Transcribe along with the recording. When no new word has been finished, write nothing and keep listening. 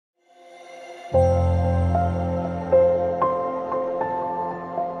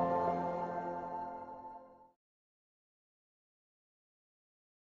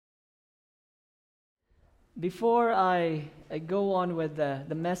Before I go on with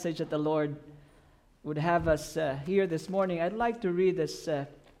the message that the Lord would have us hear this morning, I'd like to read this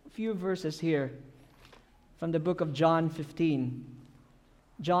few verses here from the book of John 15.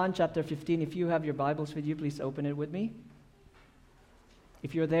 John chapter 15. If you have your Bibles with you, please open it with me.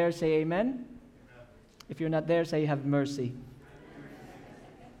 If you're there, say amen. Amen. If you're not there, say have mercy.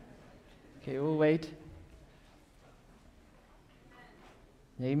 Okay, we'll wait.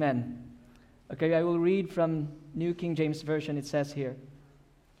 Amen. Okay, I will read from New King James Version. It says here,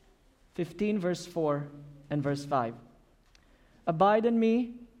 15 verse 4 and verse 5. Abide in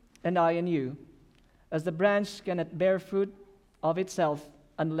me, and I in you, as the branch cannot bear fruit of itself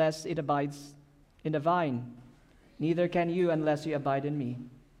unless it abides in the vine. Neither can you unless you abide in me.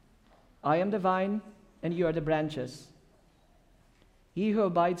 I am the vine, and you are the branches. He who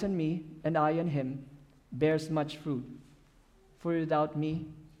abides in me, and I in him, bears much fruit. For without me,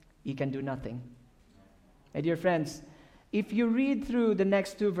 ye can do nothing. My dear friends, if you read through the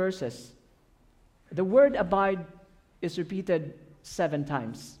next two verses, the word abide is repeated 7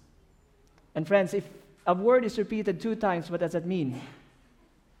 times. And friends, if a word is repeated 2 times, what does that mean?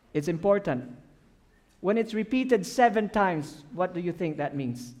 It's important. When it's repeated 7 times, what do you think that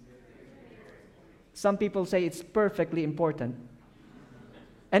means? Some people say it's perfectly important.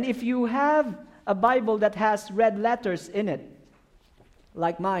 And if you have a Bible that has red letters in it,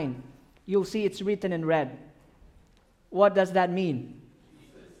 like mine, you'll see it's written in red. What does that mean?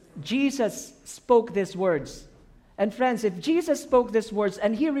 Jesus spoke these words. And friends, if Jesus spoke these words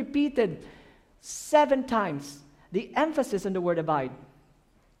and he repeated 7 times the emphasis on the word abide,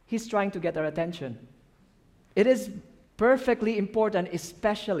 he's trying to get our attention. It is perfectly important,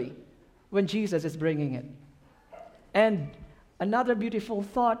 especially when Jesus is bringing it. And another beautiful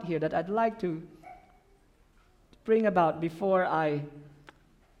thought here that I'd like to bring about before I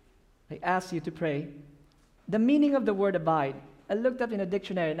ask you to pray. The meaning of the word abide. I looked up in a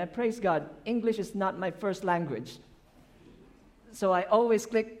dictionary, and I praise God, English is not my first language. So I always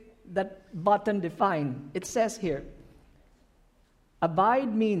click that button define. It says here,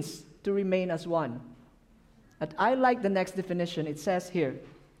 abide means to remain as one. But I like the next definition. It says here,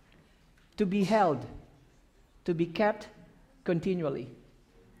 to be held, to be kept continually.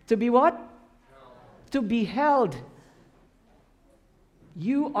 To be what? To be held.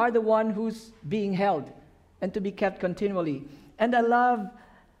 You are the one who's being held and to be kept continually. And I love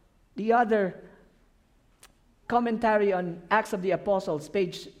the other commentary on Acts of the Apostles,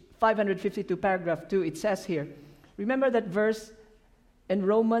 page 552, paragraph 2. It says here, remember that verse in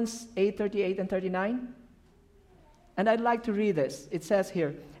Romans 8:38 and 39? And I'd like to read this. It says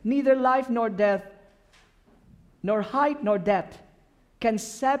here, neither life nor death, nor height nor depth can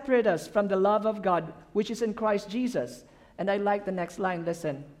separate us from the love of God, which is in Christ Jesus. And I like the next line,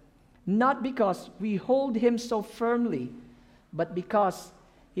 listen. Not because we hold him so firmly, but because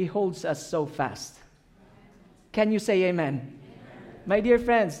he holds us so fast. Can you say amen? Amen? My dear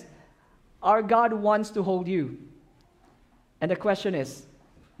friends, our God wants to hold you. And the question is,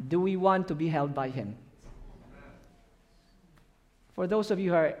 do we want to be held by him? For those of you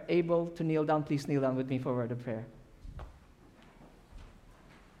who are able to kneel down, please kneel down with me for a word of prayer.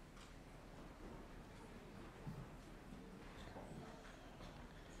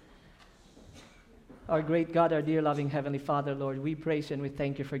 Our great God, our dear loving Heavenly Father, Lord, we praise you and we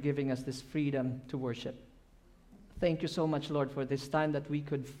thank you for giving us this freedom to worship. Thank you so much, Lord, for this time that we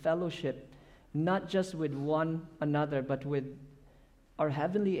could fellowship, not just with one another, but with our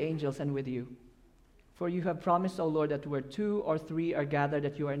heavenly angels and with you. For you have promised, O Lord, that where 2 or 3 are gathered,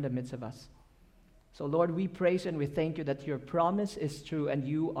 that you are in the midst of us. So, Lord, we praise and we thank you that your promise is true and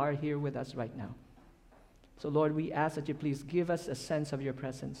you are here with us right now. So, Lord, we ask that you please give us a sense of your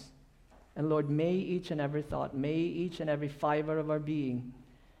presence. And Lord, may each and every thought, may each and every fiber of our being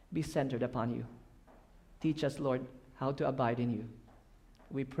be centered upon you. Teach us, Lord, how to abide in you.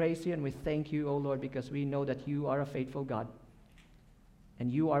 We praise you and we thank you, O Lord, because we know that you are a faithful God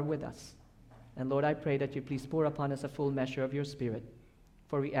and you are with us. And Lord, I pray that you please pour upon us a full measure of your Spirit.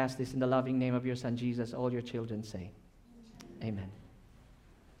 For we ask this in the loving name of your Son, Jesus. All your children say, amen.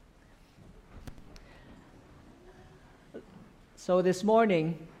 So this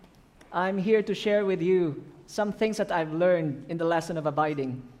morning, I'm here to share with you some things that I've learned in the lesson of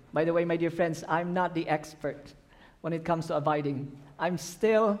abiding. By the way, my dear friends, I'm not the expert when it comes to abiding. I'm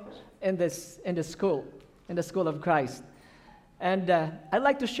still in the school of Christ. And I'd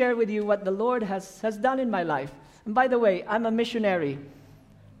like to share with you what the Lord has done in my life. And by the way, I'm a missionary.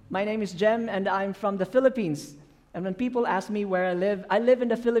 My name is Jem, and I'm from the Philippines. And when people ask me where I live in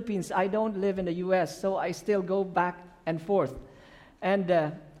the Philippines. I don't live in the U.S., so I still go back and forth.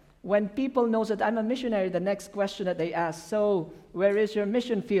 And When people know that I'm a missionary, the next question that they ask, so where is your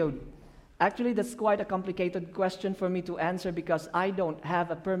mission field? Actually, that's quite a complicated question for me to answer because I don't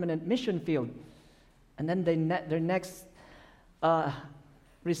have a permanent mission field. And then their next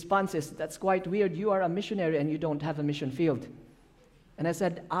response is, that's quite weird. You are a missionary and you don't have a mission field. And I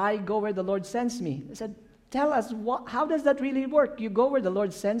said, I go where the Lord sends me. I said, tell us, how does that really work? You go where the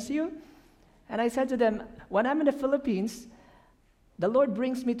Lord sends you? And I said to them, when I'm in the Philippines, the Lord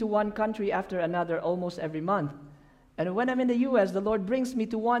brings me to one country after another almost every month. And when I'm in the U.S., the Lord brings me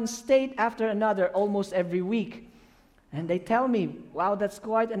to one state after another almost every week. And they tell me, wow, that's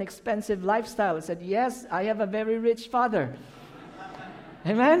quite an expensive lifestyle. I said, yes, I have a very rich father.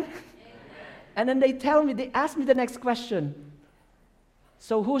 Amen? And then they ask me the next question.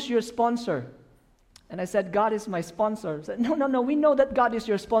 So who's your sponsor? And I said, God is my sponsor. I said, no, we know that God is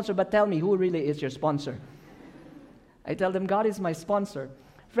your sponsor, but tell me, who really is your sponsor? I tell them, God is my sponsor.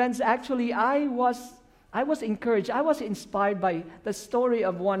 Friends, actually, I was encouraged. I was inspired by the story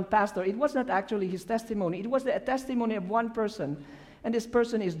of one pastor. It was not actually his testimony. It was the testimony of one person, and this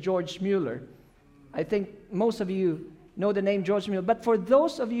person is George Mueller. I think most of you know the name George Mueller, but for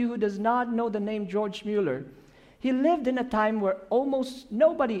those of you who does not know the name George Mueller, he lived in a time where almost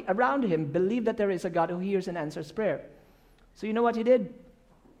nobody around him believed that there is a God who hears and answers prayer. So you know what he did?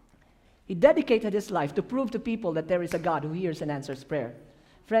 He dedicated his life to prove to people that there is a God who hears and answers prayer.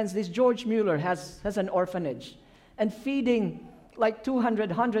 Friends, this George Mueller has an orphanage. And feeding like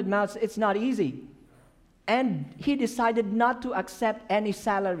 100 mouths, it's not easy. And he decided not to accept any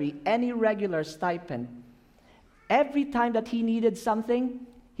salary, any regular stipend. Every time that he needed something,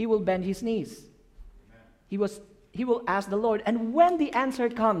 he will bend his knees. He will ask the Lord. And when the answer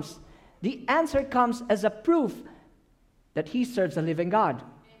comes as a proof that he serves a living God.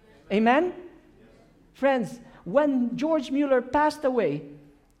 Amen? Friends, when George Mueller passed away,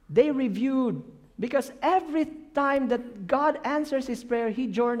 they reviewed, because every time that God answers his prayer, he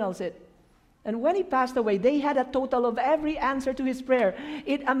journals it. And when he passed away, they had a total of every answer to his prayer.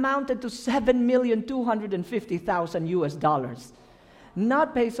 It amounted to $7,250,000 US.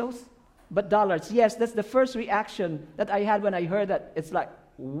 Not pesos, but dollars. Yes, that's the first reaction that I had when I heard that. It's like,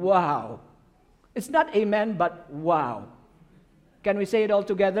 wow. It's not amen, but wow. Can we say it all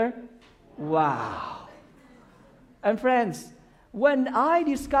together? Wow. And friends, when I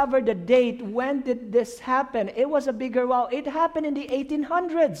discovered the date, when did this happen? It was a bigger wow. It happened in the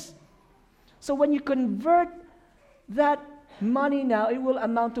 1800s. So when you convert that money now, it will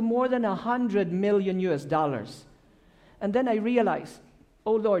amount to more than 100 million US dollars. And then I realized,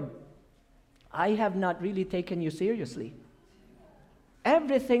 oh Lord, I have not really taken you seriously.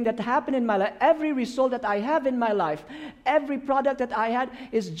 Everything that happened in my life, every result that I have in my life, every product that I had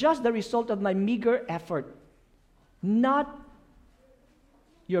is just the result of my meager effort. Not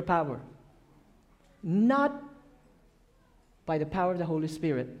your power. Not by the power of the Holy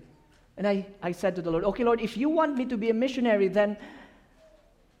Spirit. And I said to the Lord, okay, Lord, if you want me to be a missionary, then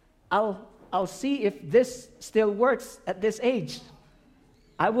I'll see if this still works at this age.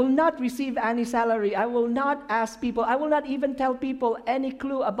 I will not receive any salary. I will not ask people. I will not even tell people any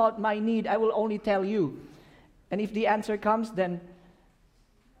clue about my need. I will only tell you. And if the answer comes, then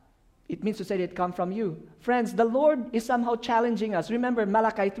it means to say that it comes from you. Friends, the Lord is somehow challenging us. Remember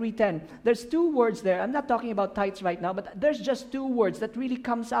Malachi 3:10. There's two words there. I'm not talking about tithes right now, but there's just two words that really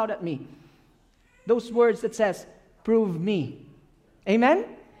comes out at me. Those words that says, prove me. Amen?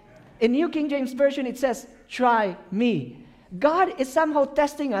 In New King James Version, it says, try me. God is somehow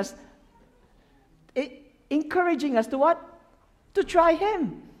testing us, encouraging us to what? To try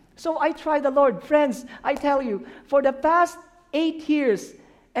Him. So I try the Lord. Friends, I tell you, for the past 8 years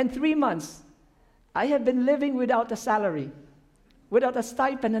and 3 months, I have been living without a salary, without a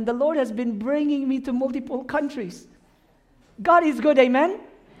stipend, and the Lord has been bringing me to multiple countries. God is good, amen?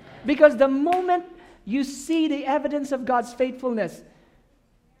 Because the moment you see the evidence of God's faithfulness,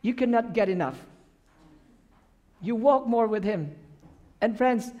 you cannot get enough. You walk more with Him. And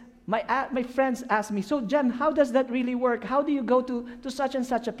friends, my friends ask me, so Jem, how does that really work? How do you go to such and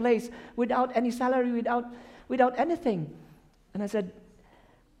such a place without any salary, without anything? And I said,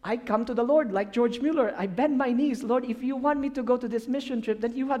 I come to the Lord like George Mueller. I bend my knees. Lord, if you want me to go to this mission trip,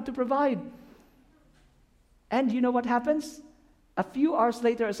 then you have to provide. And you know what happens? A few hours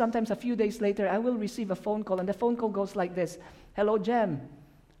later, or sometimes a few days later, I will receive a phone call, and the phone call goes like this. Hello, Jem.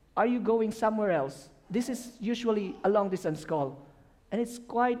 Are you going somewhere else? This is usually a long-distance call. And it's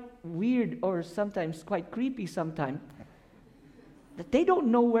quite weird, or sometimes quite creepy sometimes, that they don't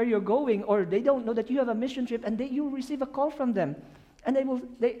know where you're going, or they don't know that you have a mission trip, and you receive a call from them. And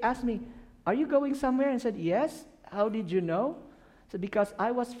they ask me, are you going somewhere? And I said, yes. How did you know? So because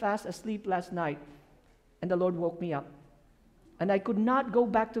I was fast asleep last night, and the Lord woke me up. And I could not go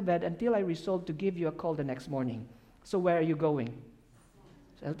back to bed until I resolved to give you a call the next morning. So where are you going?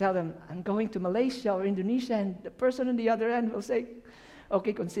 So I'll tell them, I'm going to Malaysia or Indonesia, and the person on the other end will say,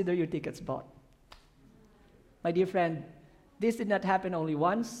 okay, consider your tickets bought. My dear friend, this did not happen only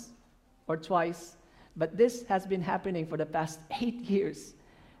once or twice, but this has been happening for the past 8 years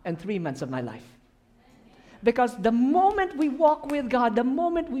and 3 months of my life. Because the moment we walk with God, the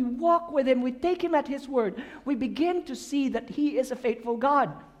moment we walk with Him, we take Him at His word, we begin to see that He is a faithful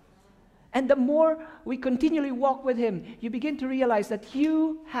God. And the more we continually walk with Him, you begin to realize that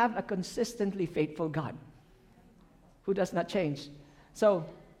you have a consistently faithful God who does not change. So,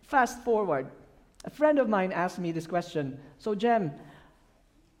 fast forward. A friend of mine asked me this question, so Jem,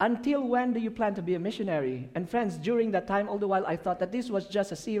 until when do you plan to be a missionary? And friends, during that time, all the while I thought that this was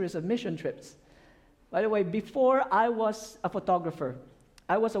just a series of mission trips. By the way, before I was a photographer,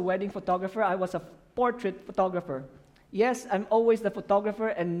 I was a wedding photographer, I was a portrait photographer. Yes, I'm always the photographer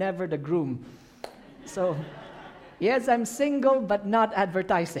and never the groom. So, yes, I'm single but not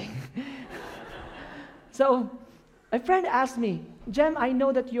advertising. So, a friend asked me, Jem, I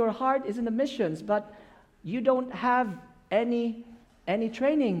know that your heart is in the missions, but you don't have any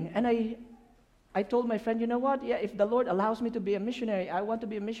training. And I told my friend, you know what? Yeah, if the Lord allows me to be a missionary, I want to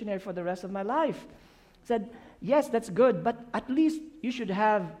be a missionary for the rest of my life. I said, yes, that's good, but at least you should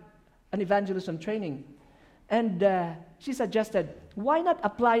have an evangelism training. And she suggested, why not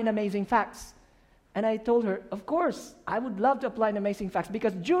apply in Amazing Facts? And I told her, of course, I would love to apply in Amazing Facts,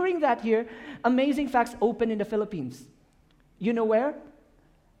 because during that year, Amazing Facts opened in the Philippines. You know where?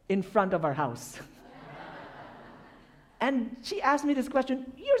 In front of our house. And she asked me this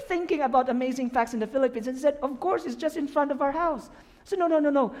question, you're thinking about Amazing Facts in the Philippines? And I said, of course, it's just in front of our house. So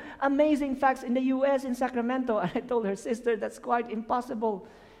no. Amazing Facts in the U.S., in Sacramento. And I told her, sister, that's quite impossible.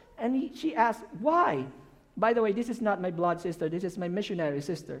 And she asked, why? By the way, this is not my blood sister. This is my missionary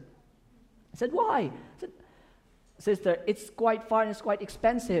sister. I said, why? I said, sister, it's quite far and it's quite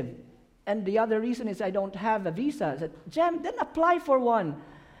expensive. And the other reason is I don't have a visa. I said, Jem, then apply for one.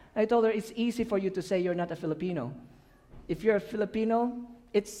 I told her, it's easy for you to say you're not a Filipino. If you're a Filipino,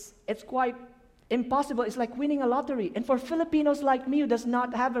 it's quite impossible. It's like winning a lottery. And for Filipinos like me who does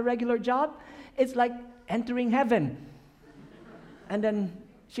not have a regular job, it's like entering heaven. And then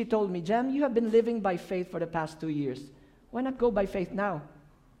she told me, Jem, you have been living by faith for the past 2 years. Why not go by faith now?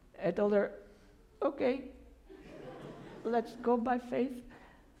 I told her, okay, let's go by faith.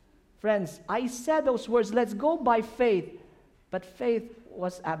 Friends, I said those words, let's go by faith, but faith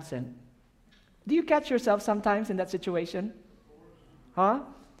was absent. Do you catch yourself sometimes in that situation? Huh?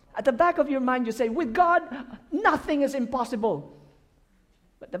 At the back of your mind, you say, with God, nothing is impossible.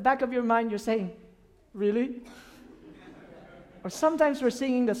 But at the back of your mind, you're saying, really? Or sometimes we're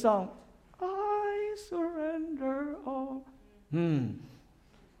singing the song, I surrender all.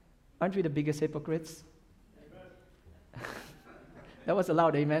 Aren't we the biggest hypocrites? That was a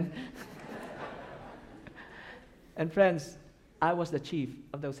loud amen. And friends, I was the chief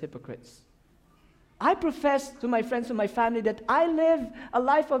of those hypocrites. I profess to my friends and my family that I live a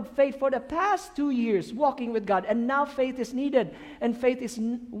life of faith for the past 2 years, walking with God, and now faith is needed, and faith is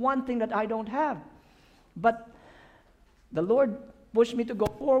one thing that I don't have. But the Lord pushed me to go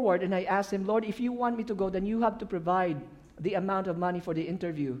forward, and I asked Him, Lord, if you want me to go, then you have to provide the amount of money for the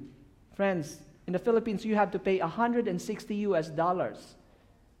interview. Friends, in the Philippines, you have to pay $160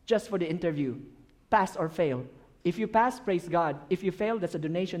 just for the interview, pass or fail. If you pass, praise God. If you fail, that's a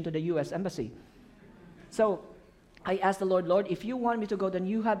donation to the U.S. Embassy. So I asked the Lord, Lord, if you want me to go, then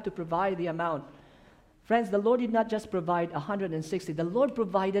you have to provide the amount. Friends, the Lord did not just provide $160. The Lord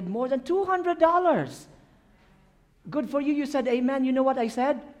provided more than $200. Good for you. You said amen. You know what I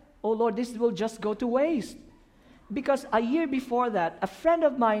said? Oh, Lord, this will just go to waste. Because a year before that, a friend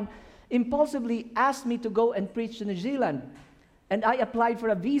of mine impulsively asked me to go and preach to New Zealand. And I applied for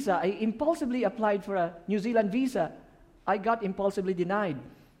a visa. I impulsively applied for a New Zealand visa. I got impulsively denied.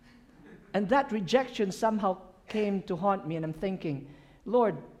 And that rejection somehow came to haunt me, and I'm thinking,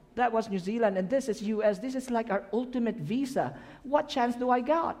 Lord, that was New Zealand, and this is U.S. This is like our ultimate visa. What chance do I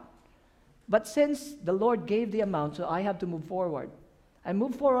got? But since the Lord gave the amount, so I have to move forward. I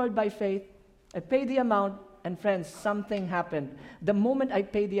moved forward by faith. I paid the amount, and friends, something happened. The moment I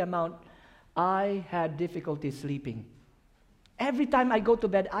paid the amount, I had difficulty sleeping. Every time I go to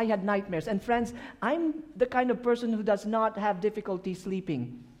bed, I had nightmares. And friends, I'm the kind of person who does not have difficulty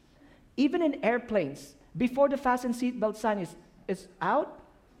sleeping. Even in airplanes, before the fasten seatbelt sign is out,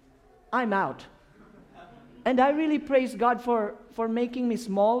 I'm out. And I really praise God for making me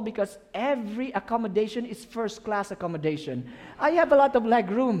small, because every accommodation is first-class accommodation. I have a lot of leg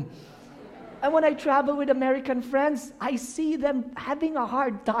room. And when I travel with American friends, I see them having a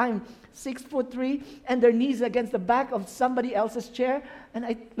hard time, 6'3", and their knees against the back of somebody else's chair. And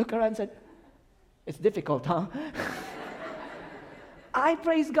I look around and said, it's difficult, huh? I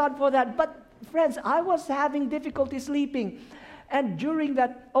praise God for that. But friends, I was having difficulty sleeping. And during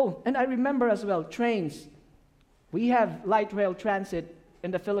that, and I remember as well, trains. We have light rail transit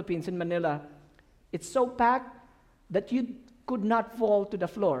in the Philippines, in Manila. It's so packed that you could not fall to the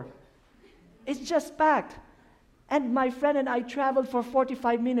floor. It's just packed. And my friend and I traveled for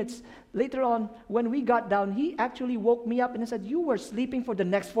 45 minutes. Later on, when we got down, he actually woke me up and he said, you were sleeping for the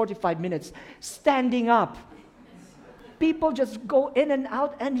next 45 minutes, standing up. People just go in and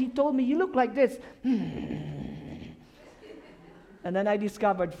out, and he told me, you look like this. And then I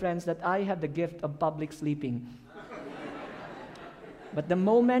discovered, friends, that I have the gift of public sleeping. But the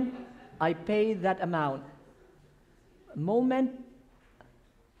moment I paid that amount, the moment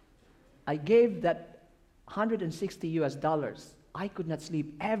I gave that $160, I could not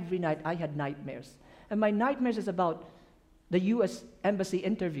sleep. Every night I had nightmares. And my nightmares is about the U.S. Embassy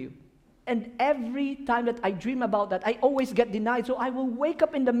interview. And every time that I dream about that, I always get denied. So I will wake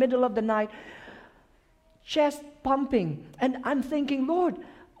up in the middle of the night, chest pumping, and I'm thinking, Lord,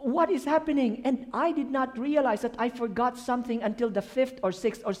 what is happening? And I did not realize that I forgot something until the 5th or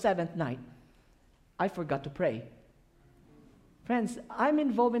 6th or 7th night. I forgot to pray. Friends, I'm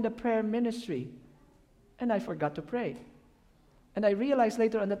involved in the prayer ministry, and I forgot to pray. And I realized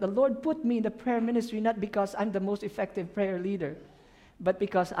later on that the Lord put me in the prayer ministry not because I'm the most effective prayer leader, but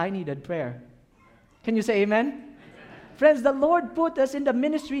because I needed prayer. Can you say amen? Amen. Friends, the Lord put us in the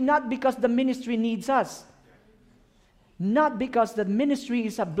ministry not because the ministry needs us. Not because the ministry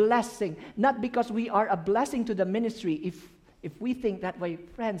is a blessing. Not because we are a blessing to the ministry. If we think that way,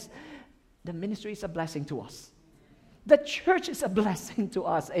 friends, the ministry is a blessing to us. The church is a blessing to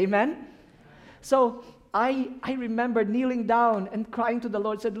us. Amen? So I remember kneeling down and crying to the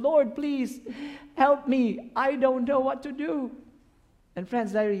Lord, said, Lord, please help me. I don't know what to do. And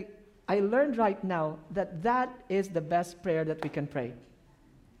friends, I learned right now that is the best prayer that we can pray.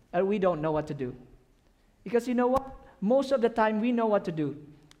 And we don't know what to do. Because you know what? Most of the time we know what to do.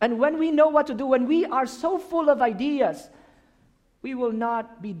 And when we know what to do, when we are so full of ideas, we will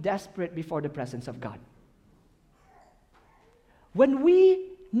not be desperate before the presence of God. When we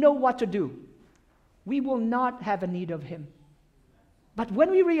know what to do, we will not have a need of Him. But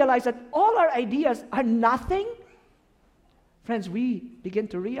when we realize that all our ideas are nothing, friends, we begin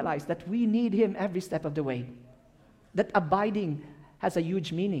to realize that we need Him every step of the way. That abiding has a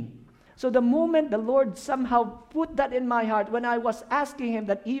huge meaning. So the moment the Lord somehow put that in my heart, when I was asking Him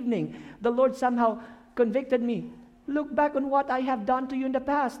that evening, the Lord somehow convicted me. Look back on what I have done to you in the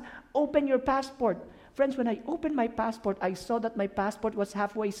past. Open your passport. Friends, when I opened my passport, I saw that my passport was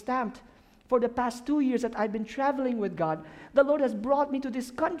halfway stamped. For the past 2 years that I've been traveling with God, the Lord has brought me to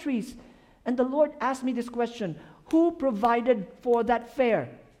these countries. And the Lord asked me this question: who provided for that fare?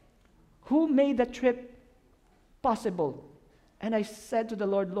 Who made the trip possible? And I said to the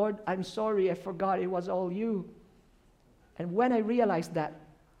Lord, Lord, I'm sorry, I forgot it was all you. And when I realized that,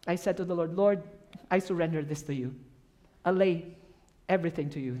 I said to the Lord, Lord, I surrender this to you. I lay everything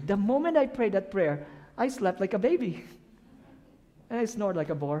to you. The moment I prayed that prayer, I slept like a baby. And I snored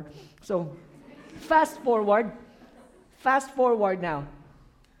like a boar. So, fast forward now.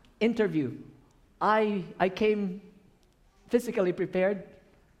 Interview. I came physically prepared.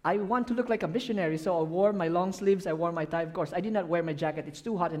 I want to look like a missionary, so I wore my long sleeves, I wore my tie. Of course, I did not wear my jacket. It's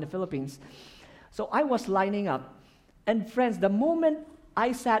too hot in the Philippines. So I was lining up. And friends, the moment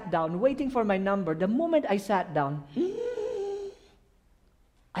I sat down, waiting for my number, the moment I sat down,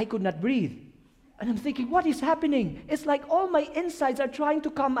 I could not breathe. And I'm thinking, what is happening? It's like all my insides are trying to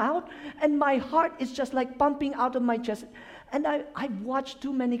come out, and my heart is just like pumping out of my chest. And I've watched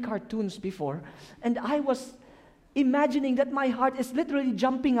too many cartoons before, and I was imagining that my heart is literally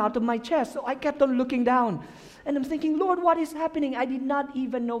jumping out of my chest. So I kept on looking down. And I'm thinking, Lord, what is happening? I did not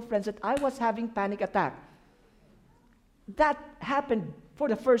even know, friends, that I was having panic attack. That happened for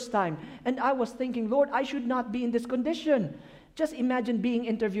the first time. And I was thinking, Lord, I should not be in this condition. Just imagine being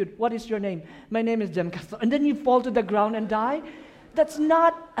interviewed. What is your name? My name is Jem Castro. And then you fall to the ground and die. That's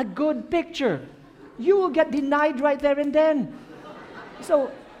not a good picture. You will get denied right there and then.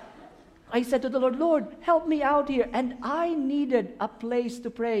 So I said to the Lord, Lord, help me out here. And I needed a place to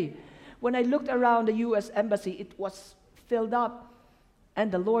pray. When I looked around the U.S. Embassy, it was filled up. And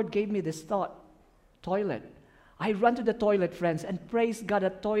the Lord gave me this thought: toilet. I run to the toilet, friends, and praise God, the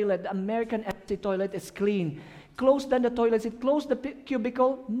toilet, the American empty toilet is clean. Closed down the toilet, it closed the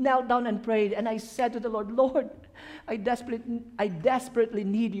cubicle, knelt down and prayed. And I said to the Lord, Lord, I desperately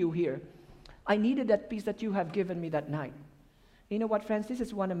need you here. I needed that peace that you have given me that night. You know what, friends? This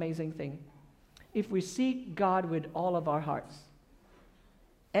is one amazing thing. If we seek God with all of our hearts,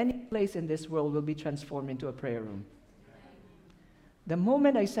 any place in this world will be transformed into a prayer room. The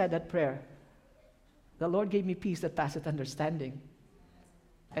moment I said that prayer, the Lord gave me peace that passeth understanding.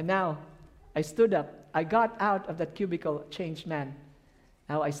 And now, I stood up. I got out of that cubicle, changed man.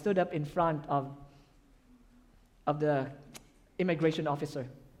 Now I stood up in front of the immigration officer,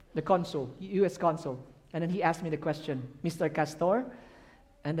 the consul, U.S. consul. And then he asked me the question, Mr. Castor?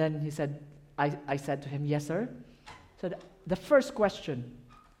 And then he said, I said to him, yes, sir. So the first question,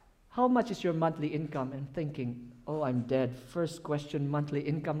 how much is your monthly income? And thinking, oh, I'm dead. First question, monthly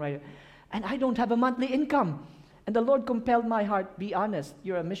income, right? And I don't have a monthly income. And the Lord compelled my heart, be honest.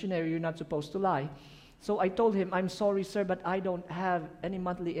 You're a missionary, you're not supposed to lie. So I told him, I'm sorry, sir, but I don't have any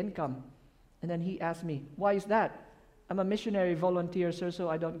monthly income. And then he asked me, why is that? I'm a missionary volunteer, sir, so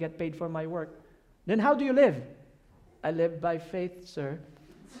I don't get paid for my work. Then how do you live? I live by faith, sir.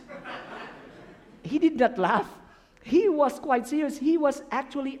 He did not laugh. He was quite serious. He was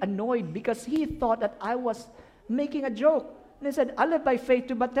actually annoyed because he thought that I was making a joke. And he said, I live by faith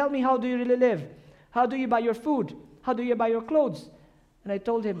too, but tell me, how do you really live? How do you buy your food? How do you buy your clothes? And I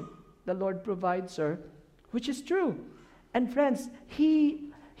told him, the Lord provides, sir, which is true. And friends,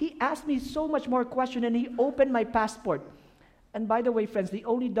 he asked me so much more questions, and he opened my passport. And by the way, friends, the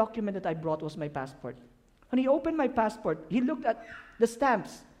only document that I brought was my passport. When he opened my passport, he looked at the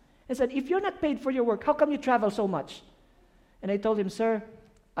stamps and said, if you're not paid for your work, how come you travel so much? And I told him, sir,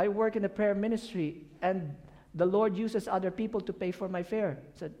 I work in the prayer ministry, and the Lord uses other people to pay for my fare.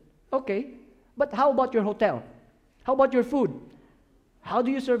 I said, okay, but how about your hotel? How about your food? How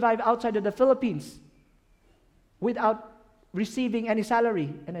do you survive outside of the Philippines without receiving any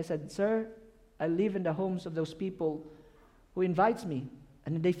salary? And I said, sir, I live in the homes of those people who invites me,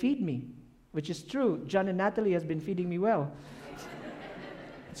 and they feed me, which is true. John and Natalie has been feeding me well.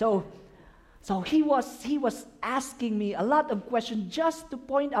 So he was asking me a lot of questions just to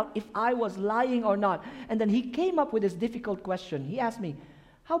point out if I was lying or not. And then he came up with this difficult question. He asked me,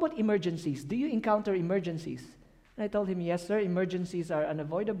 how about emergencies? Do you encounter emergencies? And I told him, yes, sir, emergencies are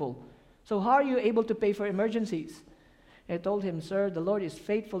unavoidable. So how are you able to pay for emergencies? And I told him, sir, the Lord is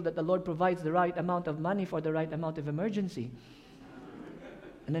faithful that the Lord provides the right amount of money for the right amount of emergency.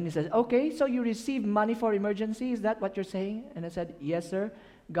 And then he said, okay, so you receive money for emergency, is that what you're saying? And I said, yes, sir,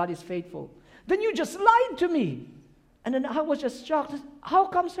 God is faithful. Then you just lied to me. And then I was just shocked. How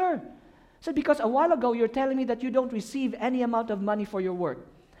come, sir? I said, because a while ago you're telling me that you don't receive any amount of money for your work.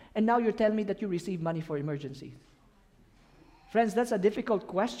 And now you're telling me that you receive money for emergencies. Friends, that's a difficult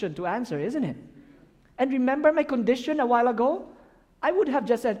question to answer, isn't it? And remember my condition a while ago? I would have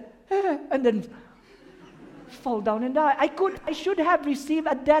just said, and then fall down and die. I should have received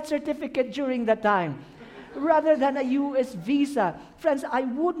a death certificate during that time rather than a U.S. visa. Friends, I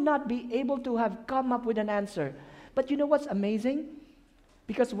would not be able to have come up with an answer. But you know what's amazing?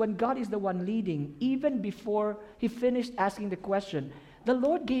 Because when God is the one leading, even before he finished asking the question, the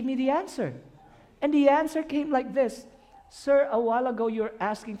Lord gave me the answer. And the answer came like this. Sir, a while ago you're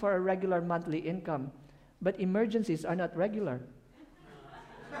asking for a regular monthly income, but emergencies are not regular.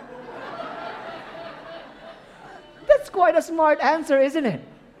 That's quite a smart answer, isn't it?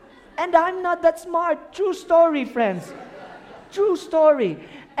 And I'm not that smart. True story, friends. True story.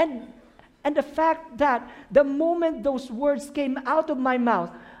 And the fact that the moment those words came out of my mouth,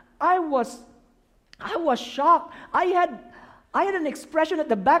 I was shocked. I had an expression at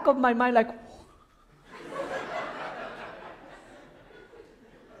the back of my mind like,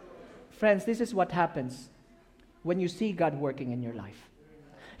 friends, this is what happens when you see God working in your life.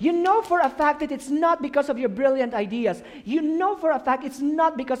 You know for a fact that it's not because of your brilliant ideas. You know for a fact it's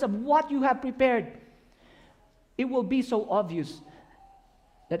not because of what you have prepared. It will be so obvious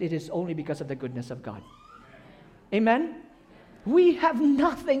that it is only because of the goodness of God. Amen? We have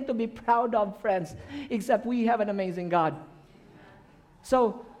nothing to be proud of, friends, except we have an amazing God.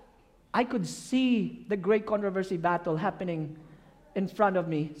 So I could see the great controversy battle happening in front of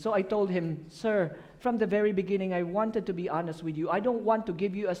me. So I told him, sir, from the very beginning, I wanted to be honest with you. I don't want to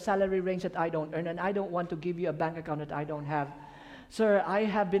give you a salary range that I don't earn, and I don't want to give you a bank account that I don't have. Sir, I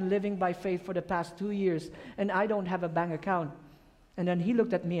have been living by faith for the past 2 years, and I don't have a bank account. And then he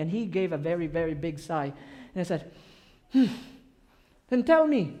looked at me, and he gave a very, very big sigh. And I said, then tell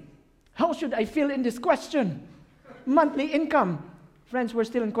me, how should I fill in this question? Monthly income. Friends, we're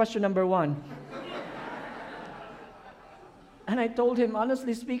still in question number 1. And I told him,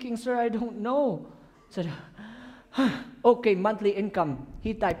 honestly speaking, sir, I don't know. I said, okay, monthly income.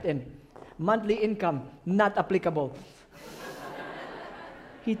 He typed in, monthly income, not applicable.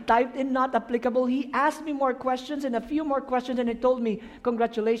 He typed in not applicable. He asked me more questions and a few more questions, and he told me,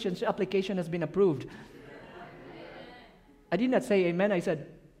 congratulations, your application has been approved. I did not say amen. I said,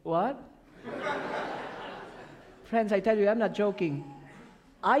 what? Friends, I tell you, I'm not joking.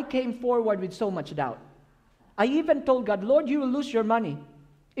 I came forward with so much doubt. I even told God, Lord, you will lose your money.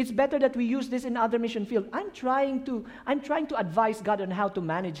 It's better that we use this in other mission field. I'm trying to advise God on how to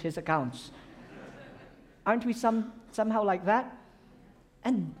manage His accounts. Aren't we somehow like that?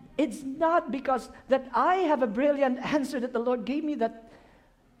 And it's not because that I have a brilliant answer that the Lord gave me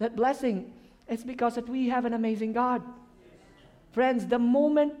that blessing. It's because that we have an amazing God. Friends, the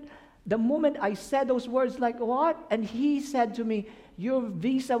moment I said those words like, what? And He said to me, your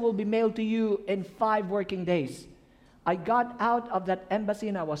visa will be mailed to you in 5 working days. I got out of that embassy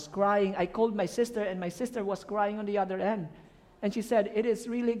and I was crying. I called my sister and my sister was crying on the other end. And she said, it is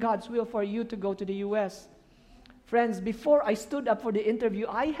really God's will for you to go to the U.S. Friends, before I stood up for the interview,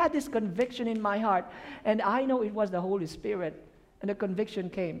 I had this conviction in my heart, and I know it was the Holy Spirit, and the conviction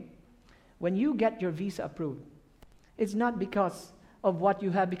came. When you get your visa approved, it's not because of what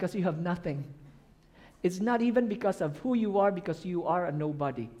you have, because you have nothing. It's not even because of who you are, because you are a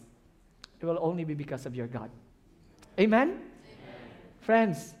nobody. It will only be because of your God. Amen? Amen.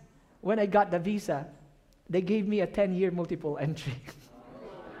 Friends, when I got the visa, they gave me a 10-year multiple entry.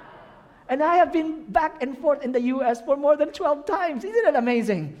 And I have been back and forth in the U.S. for more than 12 times. Isn't that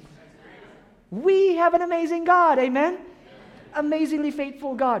amazing? We have an amazing God. Amen? Amazingly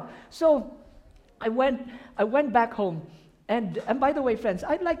faithful God. So I went back home. And by the way, friends,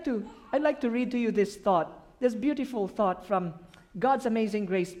 I'd like to read to you this thought, this beautiful thought from God's Amazing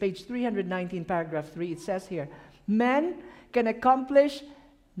Grace, page 319, paragraph 3. It says here, men can accomplish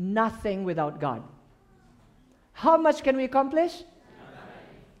nothing without God. How much can we accomplish? Nothing.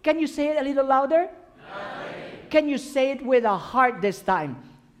 Can you say it a little louder? Nothing. Can you say it with a heart this time?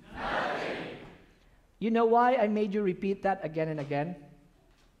 Nothing. You know why I made you repeat that again and again?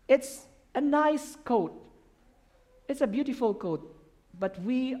 It's a nice quote. It's a beautiful quote, but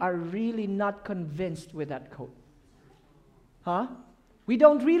we are really not convinced with that quote. Huh? We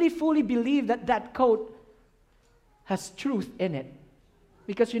don't really fully believe that that quote has truth in it.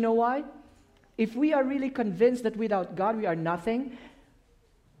 Because you know why? If we are really convinced that without God we are nothing,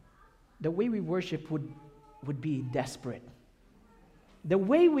 the way we worship would be desperate. The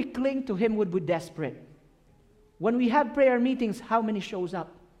way we cling to Him would be desperate. When we have prayer meetings, how many shows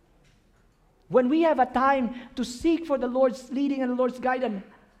up? When we have a time to seek for the Lord's leading and the Lord's guidance,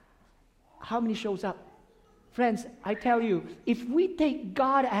 how many shows up? Friends, I tell you, if we take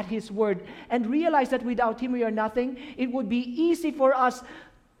God at His word and realize that without Him we are nothing, it would be easy for us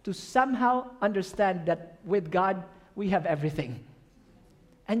to somehow understand that with God we have everything.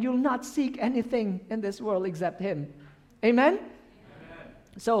 And you'll not seek anything in this world except Him. Amen? Amen.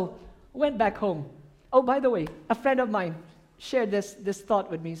 So, went back home. Oh, by the way, a friend of mine shared this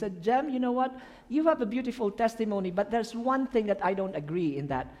thought with me. He said, Jem, you know what? You have a beautiful testimony, but there's one thing that I don't agree in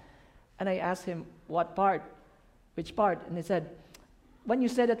that. And I asked him, what part? Which part? And he said, when you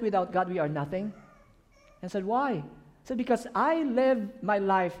said that without God we are nothing. I said, why? He said, because I lived my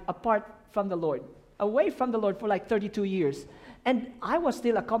life apart from the Lord, away from the Lord for like 32 years. And I was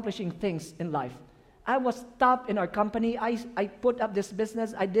still accomplishing things in life. I was top in our company. I put up this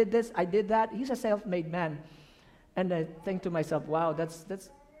business. I did this. I did that. He's a self-made man. And I think to myself, wow, that's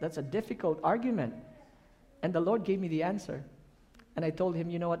a difficult argument. And the Lord gave me the answer. And I told him,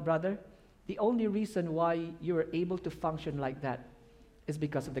 you know what, brother? The only reason why you are able to function like that is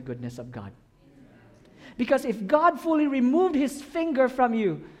because of the goodness of God. Because if God fully removed His finger from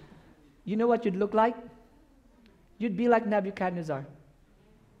you, you know what you'd look like? You'd be like Nebuchadnezzar.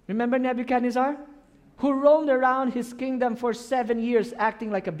 Remember Nebuchadnezzar? Who roamed around his kingdom for 7 years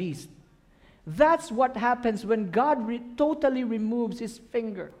acting like a beast. That's what happens when God totally removes His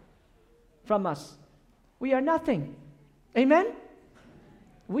finger from us. We are nothing. Amen?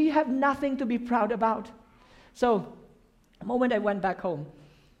 We have nothing to be proud about. So, the moment I went back home,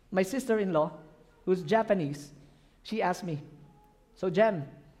 my sister-in-law, who's Japanese, she asked me, so Jem,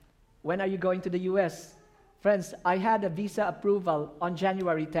 when are you going to the U.S.? Friends, I had a visa approval on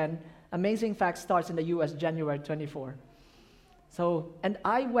January 10. Amazing Fact starts in the U.S. January 24. So, and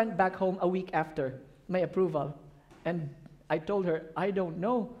I went back home a week after my approval. And I told her, I don't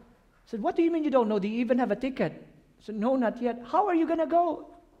know. I said, what do you mean you don't know? Do you even have a ticket? I said, no, not yet. How are you going to go?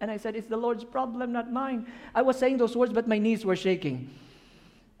 And I said, it's the Lord's problem, not mine. I was saying those words, but my knees were shaking.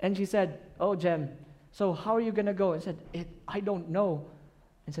 And she said, oh, Jem, So how are you going to go? I said, I don't know.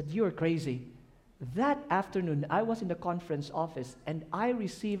 I said, you're crazy. That afternoon, I was in the conference office, and I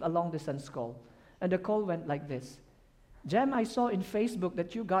received a long-distance call. And the call went like this. Jem, I saw in Facebook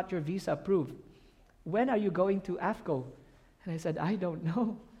that you got your visa approved. When are you going to AFCO? And I said, I don't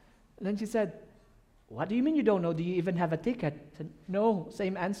know. And then she said, what do you mean you don't know? Do you even have a ticket? I said, no,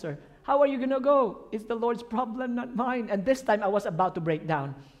 same answer. How are you going to go? It's the Lord's problem, not mine. And this time I was about to break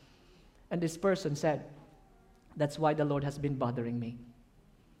down. And this person said, that's why the Lord has been bothering me.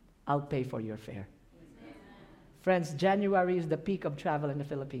 I'll pay for your fare. Friends, January is the peak of travel in the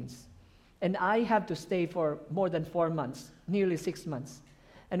Philippines. And I have to stay for more than 4 months, nearly 6 months.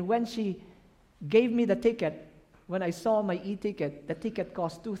 And when she gave me the ticket, when I saw my e-ticket, the ticket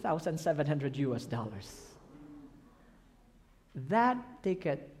cost $2,700 US. That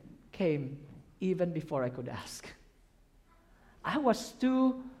ticket came even before I could ask. I was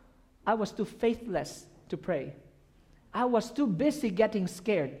too faithless to pray. I was too busy getting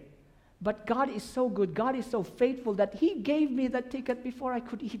scared. But God is so good. God is so faithful that He gave me that ticket before I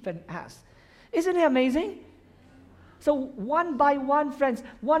could even ask. Isn't it amazing? So one by one, friends,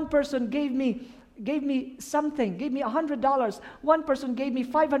 one person gave me something, gave me $100. One person gave me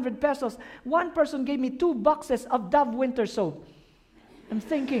 500 pesos. One person gave me 2 boxes of Dove winter soap. I'm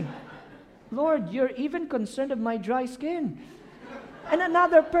thinking, Lord, you're even concerned of my dry skin. And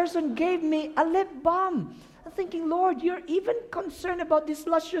another person gave me a lip balm. I'm thinking, Lord, you're even concerned about these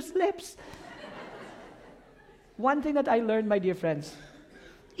luscious lips. One thing that I learned, my dear friends,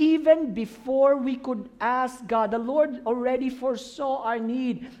 even before we could ask God, the Lord already foresaw our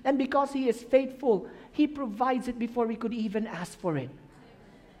need. And because He is faithful, He provides it before we could even ask for it.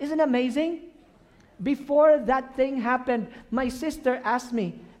 Isn't it amazing? Before that thing happened, my sister asked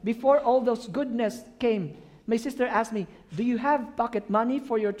me, before all those goodness came, my sister asked me, do you have pocket money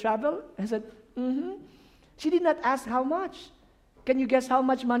for your travel? I said, mm-hmm. She did not ask how much. Can you guess how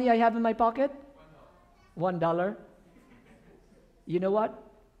much money I have in my pocket? $1. You know what?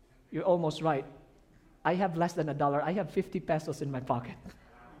 You're almost right. I have less than $1. I have 50 pesos in my pocket.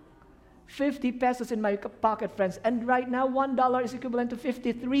 50 pesos in my pocket, friends. And right now, $1 is equivalent to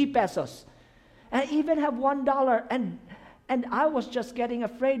 53 pesos. And I even have $1. And I was just getting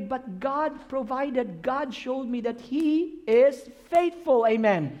afraid. But God provided. God showed me that He is faithful.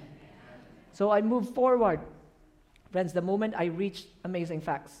 Amen. So I moved forward. Friends, the moment I reached, amazing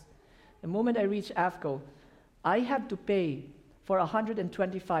facts, the moment I reached AFCO, I had to pay for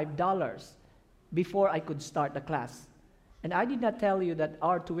 $125 before I could start the class. And I did not tell you that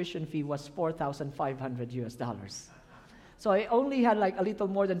our tuition fee was $4,500 US. So I only had like a little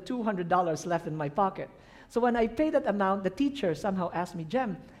more than $200 left in my pocket. So when I paid that amount, the teacher somehow asked me,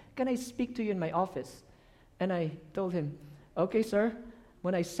 Jem, can I speak to you in my office? And I told him, okay, sir.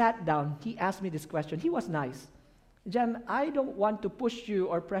 When I sat down, he asked me this question. He was nice. Jem, I don't want to push you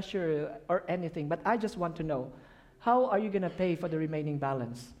or pressure you or anything, but I just want to know, how are you going to pay for the remaining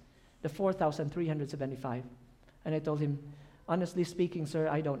balance, the $4,375? And I told him, honestly speaking, sir,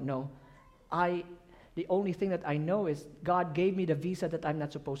 I don't know. The only thing that I know is God gave me the visa that I'm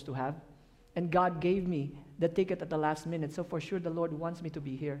not supposed to have, and God gave me the ticket at the last minute, so for sure the Lord wants me to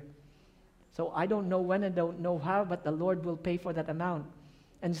be here. So I don't know when, I don't know how, but the Lord will pay for that amount.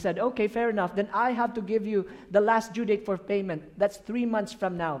 And he said, okay, fair enough. Then I have to give you the last due date for payment. That's 3 months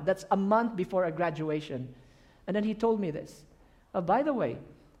from now. That's a month before a graduation. And then he told me this. Oh, by the way,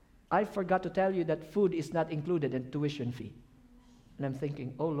 I forgot to tell you that food is not included in tuition fee. And I'm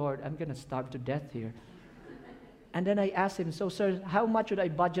thinking, oh, Lord, I'm going to starve to death here. And then I asked him, so, sir, how much should I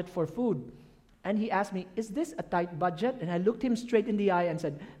budget for food? And he asked me, is this a tight budget? And I looked him straight in the eye and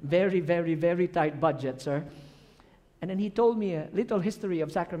said, very, very, very tight budget, sir. And then he told me a little history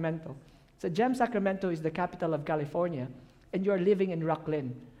of Sacramento. So Jem, Sacramento is the capital of California, and you're living in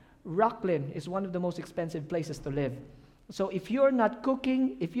Rocklin. Rocklin is one of the most expensive places to live. So if you're not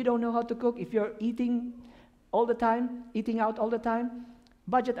cooking, if you don't know how to cook, if you're eating all the time, eating out all the time,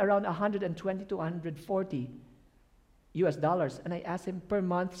 budget around $120 to $140 US. And I asked him, per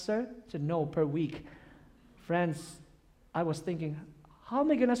month, sir? He said, no, per week. Friends, I was thinking, how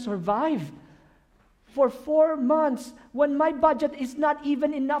am I going to survive for 4 months when my budget is not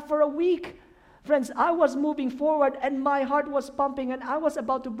even enough for a week? Friends, I was moving forward and my heart was pumping and I was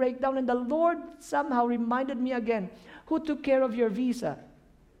about to break down, and the Lord somehow reminded me again, who took care of your visa?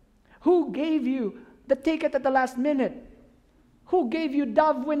 Who gave you the ticket at the last minute? Who gave you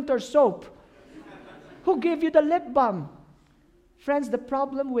Dove winter soap? Who gave you the lip balm? Friends, the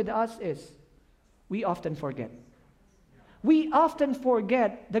problem with us is we often forget. We often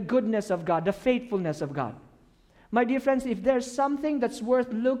forget the goodness of God, the faithfulness of God. My dear friends, if there's something that's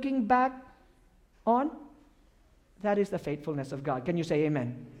worth looking back on, that is the faithfulness of God. Can you say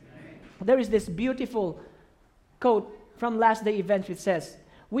amen? There is this beautiful quote from Last Day Events which says,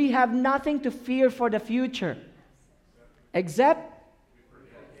 "We have nothing to fear for the future except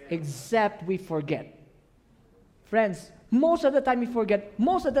we forget." Friends, most of the time we forget.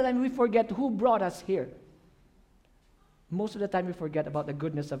 Most of the time we forget who brought us here. Most of the time we forget about the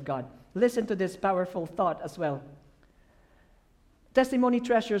goodness of God. Listen to this powerful thought as well. Testimony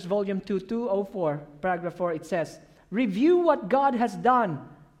Treasures, Volume 2, 204, Paragraph 4, it says, "Review what God has done,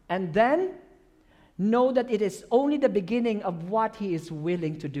 and then know that it is only the beginning of what He is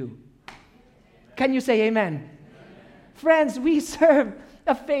willing to do." Can you say amen? Amen. Friends, we serve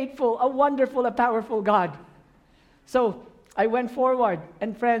a faithful, a wonderful, a powerful God. So I went forward,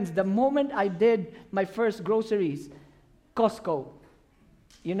 and friends, the moment I did my first groceries, Costco.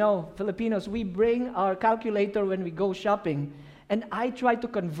 You know, Filipinos, we bring our calculator when we go shopping, and I try to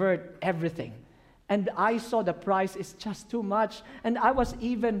convert everything. And I saw the price is just too much, and I was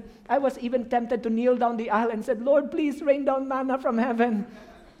even tempted to kneel down the aisle and said, "Lord, please rain down manna from heaven."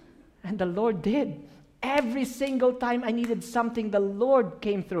 And the Lord did. Every single time I needed something, the Lord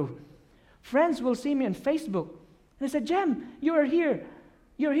came through. Friends will see me on Facebook, and they said, "Jem, you're here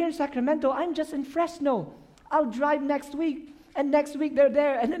in Sacramento. I'm just in Fresno. I'll drive next week." And next week they're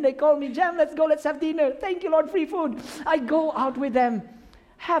there, and then they call me, "Jem, let's go, let's have dinner." Thank you, Lord, free food. I go out with them,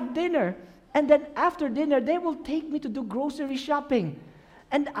 have dinner, and then after dinner, they will take me to do grocery shopping.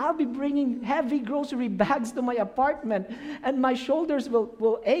 And I'll be bringing heavy grocery bags to my apartment, and my shoulders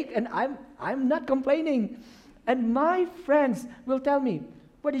will ache, and I'm not complaining. And my friends will tell me,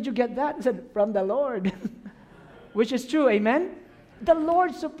 "Where did you get that?" I said, "From the Lord." Which is true, amen? The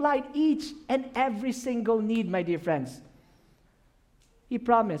Lord supplied each and every single need, my dear friends. He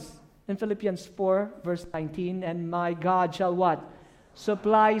promised in Philippians 4, verse 19, "And my God shall" what?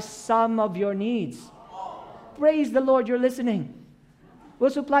 "Supply some of your needs." Praise the Lord, you're listening. Will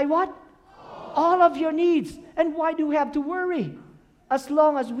supply what? All of your needs. And why do we have to worry? As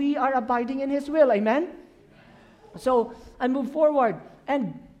long as we are abiding in His will, amen? So I move forward.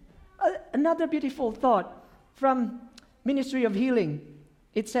 And another beautiful thought from Ministry of Healing.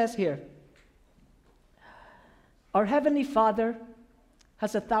 It says here, "Our Heavenly Father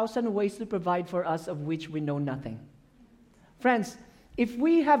has 1,000 ways to provide for us of which we know nothing." Friends, if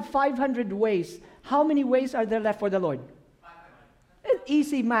we have 500 ways, how many ways are there left for the Lord? It's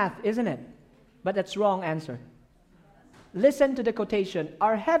easy math, isn't it? But that's wrong answer. Listen to the quotation.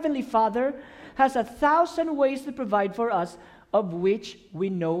 "Our Heavenly Father has 1,000 ways to provide for us of which we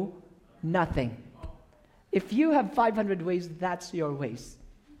know nothing." If you have 500 ways, that's your ways.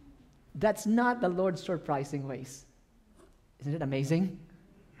 That's not the Lord's surprising ways. Isn't it amazing?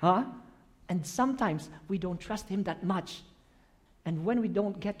 Huh? And sometimes we don't trust Him that much. And when we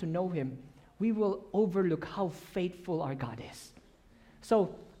don't get to know Him, we will overlook how faithful our God is.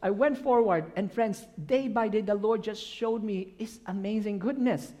 So I went forward, and friends, day by day, the Lord just showed me His amazing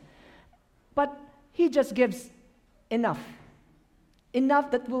goodness. But He just gives enough.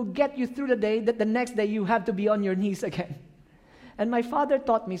 Enough that will get you through the day, that the next day you have to be on your knees again. And my father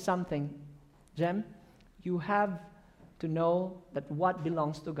taught me something. "Jem, you have to know that what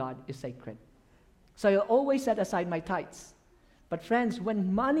belongs to God is sacred." So I always set aside my tithes. But friends,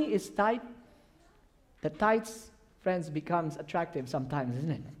 when money is tight, the tithes, friends, becomes attractive sometimes,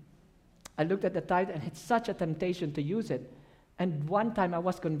 isn't it? I looked at the tithe, and it's such a temptation to use it. And one time I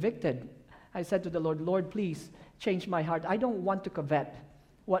was convicted. I said to the Lord, "Lord, please change my heart. I don't want to covet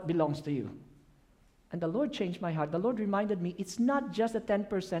what belongs to you." And the Lord changed my heart. The Lord reminded me, it's not just the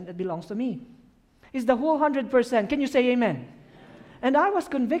 10% that belongs to me. It's the whole 100%. Can you say amen? And I was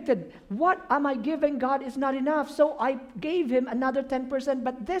convicted. What am I giving God is not enough. So I gave Him another 10%,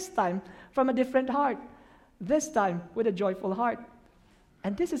 but this time from a different heart. This time with a joyful heart.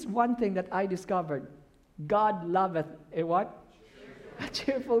 And this is one thing that I discovered. God loveth a what? A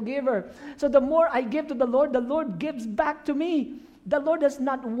cheerful giver. So the more I give to the Lord gives back to me. The Lord does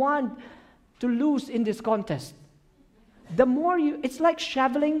not want to lose in this contest. The more it's like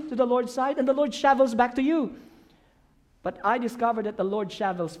shoveling to the Lord's side, and the Lord shovels back to you. But I discovered that the Lord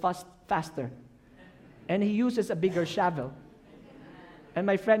shovels faster. And He uses a bigger shovel. And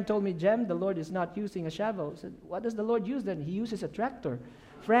my friend told me, "Jem, the Lord is not using a shovel." I said, "What does the Lord use then?" "He uses a tractor."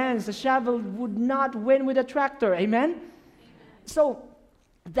 Friends, the shovel would not win with a tractor. Amen? So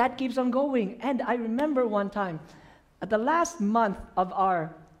that keeps on going. And I remember one time, at the last month of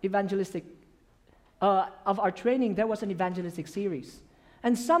our training, there was an evangelistic series.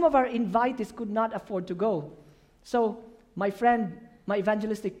 And some of our invitees could not afford to go. So my friend, my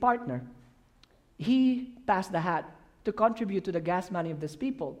evangelistic partner, he passed the hat to contribute to the gas money of these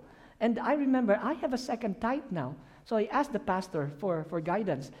people. And I remember I have a second tithe now. So I asked the pastor for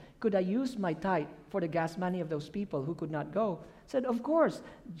guidance. Could I use my tithe for the gas money of those people who could not go? I said, of course,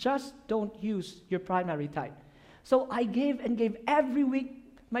 just don't use your primary tithe. So I gave and gave every week,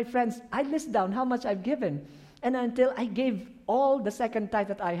 my friends. I list down how much I've given. And until I gave all the second tithe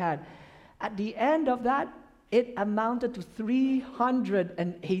that I had. At the end of that, it amounted to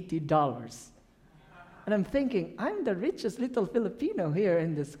 $380. And I'm thinking, I'm the richest little Filipino here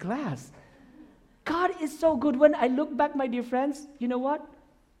in this class. God is so good. When I look back, my dear friends, you know what?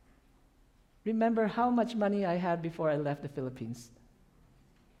 Remember how much money I had before I left the Philippines.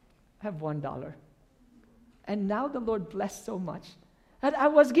 I have $1. And now the Lord blessed so much. And I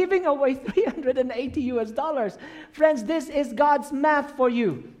was giving away $380. Friends, this is God's math for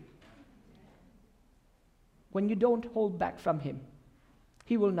you. When you don't hold back from Him,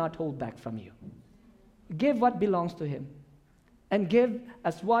 He will not hold back from you. Give what belongs to Him. And give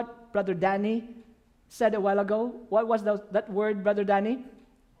as what Brother Danny said a while ago. What was that word, Brother Danny?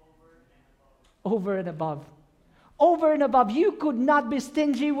 Over and above. Over and above. You could not be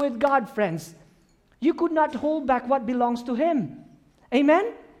stingy with God, friends. You could not hold back what belongs to Him.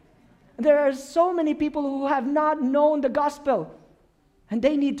 Amen? There are so many people who have not known the gospel, and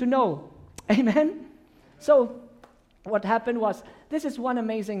they need to know. Amen? So, what happened was, this is one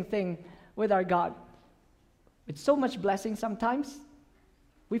amazing thing with our God. With so much blessing sometimes,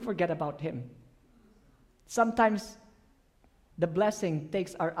 we forget about Him. Sometimes, the blessing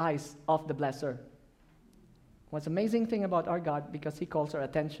takes our eyes off the blesser. What's amazing thing about our God, because He calls our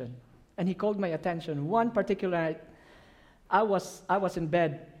attention. And He called my attention. One particular night, I was in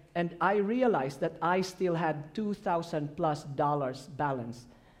bed, and I realized that I still had $2,000+ balance.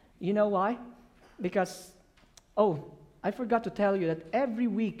 You know why? Because, I forgot to tell you that every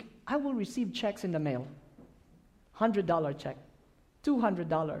week I will receive checks in the mail. $100 check,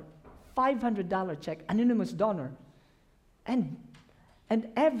 $200, $500 check, anonymous donor. And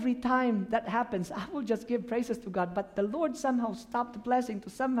every time that happens, I will just give praises to God. But the Lord somehow stopped the blessing to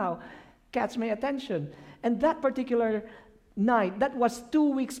somehow catch my attention. And that particular night, that was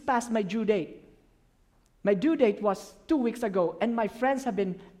 2 weeks past my due date. My due date was 2 weeks ago, and my friends have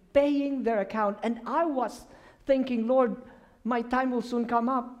been paying their account. And I was thinking, Lord, my time will soon come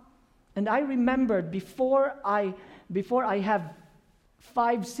up. And I remembered before I have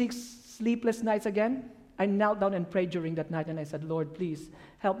 5-6 sleepless nights again, I knelt down and prayed during that night, and I said, Lord, please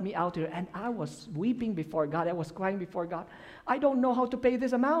help me out here. And I was weeping before God. I was crying before God. I don't know how to pay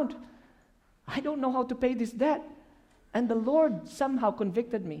this amount. I don't know how to pay this debt. And the Lord somehow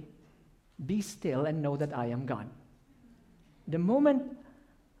convicted me. Be still and know that I am God. The moment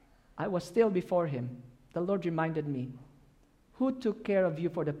I was still before Him, the Lord reminded me, who took care of you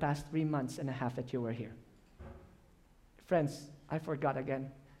for the past 3 months and a half that you were here? Friends, I forgot again.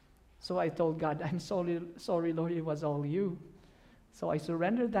 So I told God, I'm sorry, Lord, it was all you. So I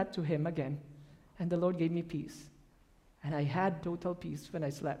surrendered that to Him again, and the Lord gave me peace. And I had total peace when I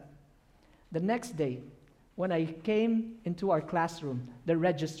slept. The next day, when I came into our classroom, the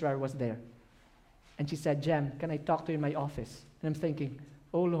registrar was there. And she said, Jem, can I talk to you in my office? And I'm thinking,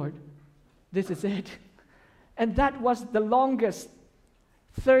 oh Lord, this is it. And that was the longest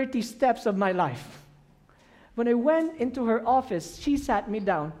 30 steps of my life. When I went into her office, she sat me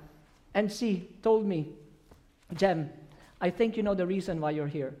down. And she told me, Jem, I think you know the reason why you're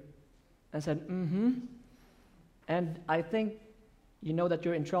here. I said, mm-hmm. And I think you know that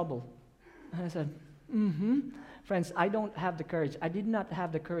you're in trouble. And I said, mm-hmm. Friends, I don't have the courage. I did not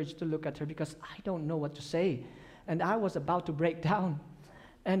have the courage to look at her because I don't know what to say. And I was about to break down.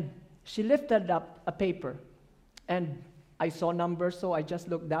 And she lifted up a paper. And I saw numbers, so I just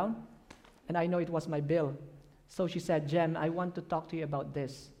looked down. And I know it was my bill. So she said, Jem, I want to talk to you about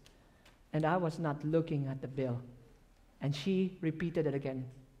this. And I was not looking at the bill. And she repeated it again.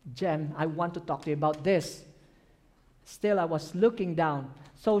 Jem, I want to talk to you about this. Still, I was looking down.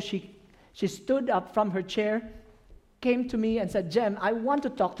 So she stood up from her chair, came to me and said, Jem, I want to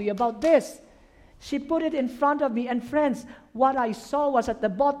talk to you about this. She put it in front of me. And friends, what I saw was at the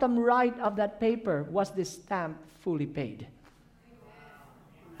bottom right of that paper was this stamp, fully paid.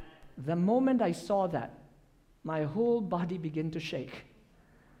 The moment I saw that, my whole body began to shake.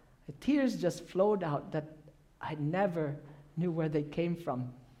 The tears just flowed out that I never knew where they came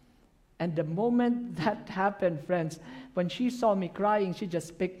from. And the moment that happened, friends, when she saw me crying, she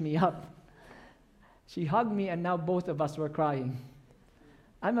just picked me up. She hugged me, and now both of us were crying.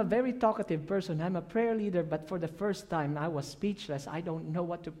 I'm a very talkative person. I'm a prayer leader, but for the first time, I was speechless. I don't know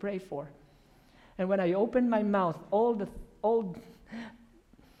what to pray for. And when I opened my mouth, all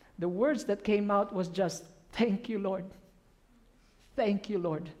the words that came out was just, thank you, Lord. Thank you,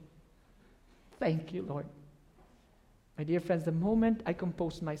 Lord. Thank you, Lord. My dear friends, the moment I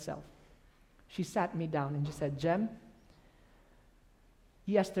composed myself, she sat me down and she said, Jem,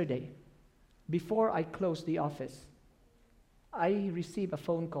 yesterday, before I closed the office, I received a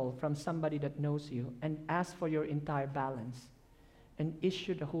phone call from somebody that knows you and asked for your entire balance and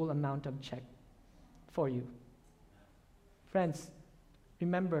issued the whole amount of check for you. Friends,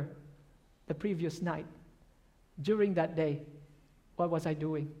 remember the previous night. During that day, what was I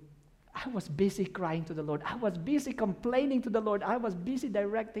doing? I was busy crying to the Lord. I was busy complaining to the Lord. I was busy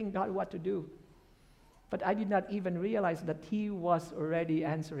directing God what to do. But I did not even realize that He was already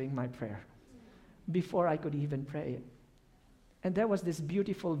answering my prayer before I could even pray it. And there was this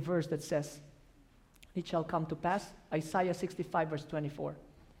beautiful verse that says, it shall come to pass, Isaiah 65 verse 24,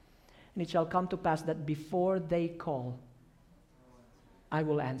 and it shall come to pass that before they call, I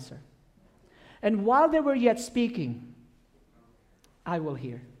will answer. And while they were yet speaking, I will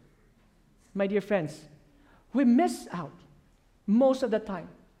hear. My dear friends, we miss out most of the time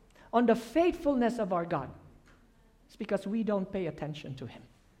on the faithfulness of our God. It's because we don't pay attention to Him.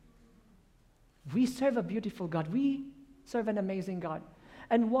 We serve a beautiful God. We serve an amazing God.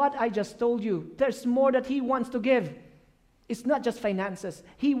 And what I just told you, there's more that He wants to give. It's not just finances.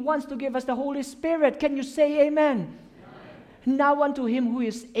 He wants to give us the Holy Spirit. Can you say amen? Now unto Him who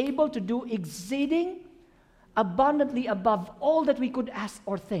is able to do exceeding abundantly above all that we could ask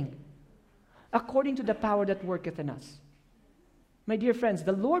or think, according to the power that worketh in us. My dear friends,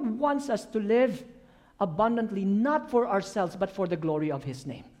 the Lord wants us to live abundantly, not for ourselves, but for the glory of His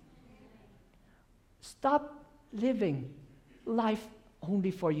name. Stop living life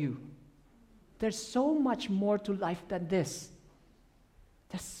only for you. There's so much more to life than this.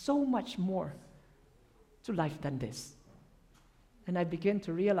 There's so much more to life than this. And I begin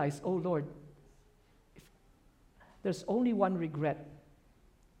to realize, oh Lord, if there's only one regret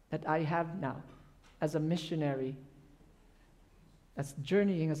that I have now as a missionary, as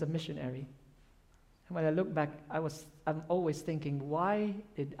journeying as a missionary. And when I look back, I'm always thinking, why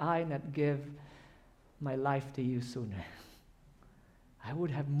did I not give my life to you sooner? I would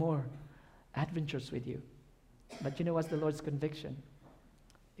have more adventures with you. But you know what's the Lord's conviction?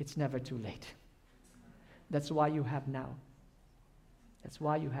 It's never too late. That's why you have now. That's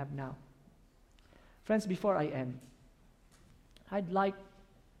why you have now. Friends, before I end, I'd like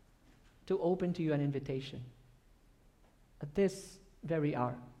to open to you an invitation at this very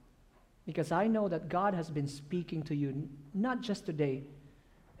hour. Because I know that God has been speaking to you, not just today,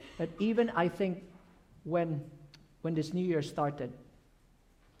 but even I think when this new year started,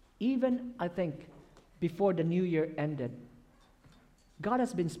 even I think before the new year ended, God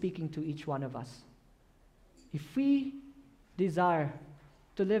has been speaking to each one of us. If we desire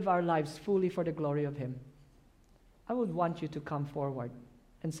to live our lives fully for the glory of Him, I would want you to come forward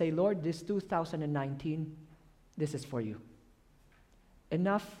and say, Lord, this 2019, this is for you.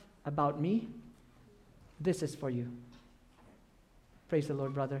 Enough about me, this is for you. Praise the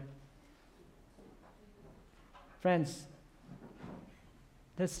Lord, brother. Friends,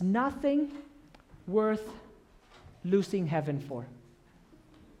 there's nothing worth losing heaven for.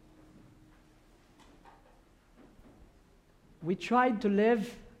 We tried to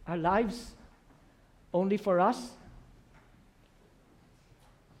live our lives only for us.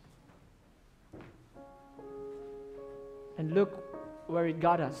 And look where it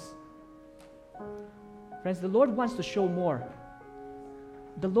got us. Friends, the Lord wants to show more.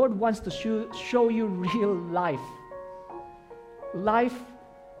 The Lord wants to show you real life. Life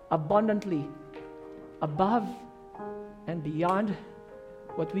abundantly, above and beyond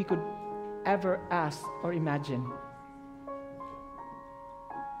what we could ever ask or imagine.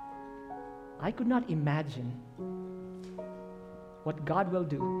 I could not imagine what God will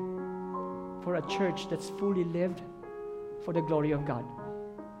do for a church that's fully lived for the glory of God.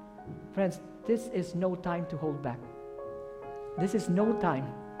 Friends, this is no time to hold back. This is no time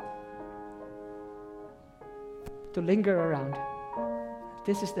to linger around.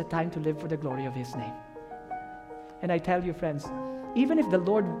 This is the time to live for the glory of His name. And I tell you, friends, even if the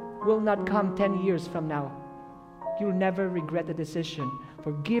Lord will not come 10 years from now, you'll never regret the decision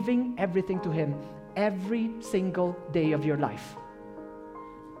for giving everything to Him every single day of your life.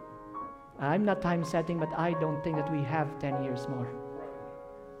 I'm not time setting, but I don't think that we have 10 years more.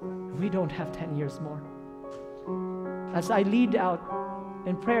 We don't have 10 years more. As I lead out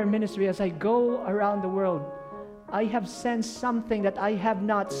in prayer ministry, as I go around the world, I have sensed something that I have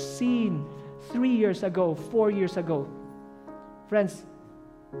not seen 3 years ago, 4 years ago. Friends,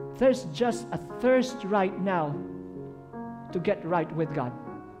 there's just a thirst right now to get right with God.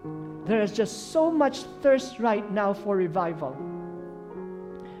 There is just so much thirst right now for revival.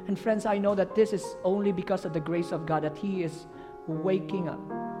 And friends, I know that this is only because of the grace of God that He is waking up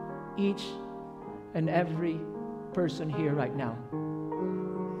each and every person here right now.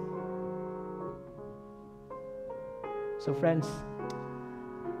 So friends,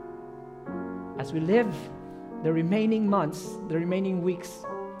 as we live the remaining months, the remaining weeks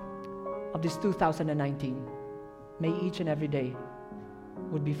of this 2019, may each and every day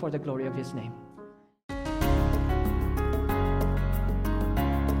would be for the glory of His name.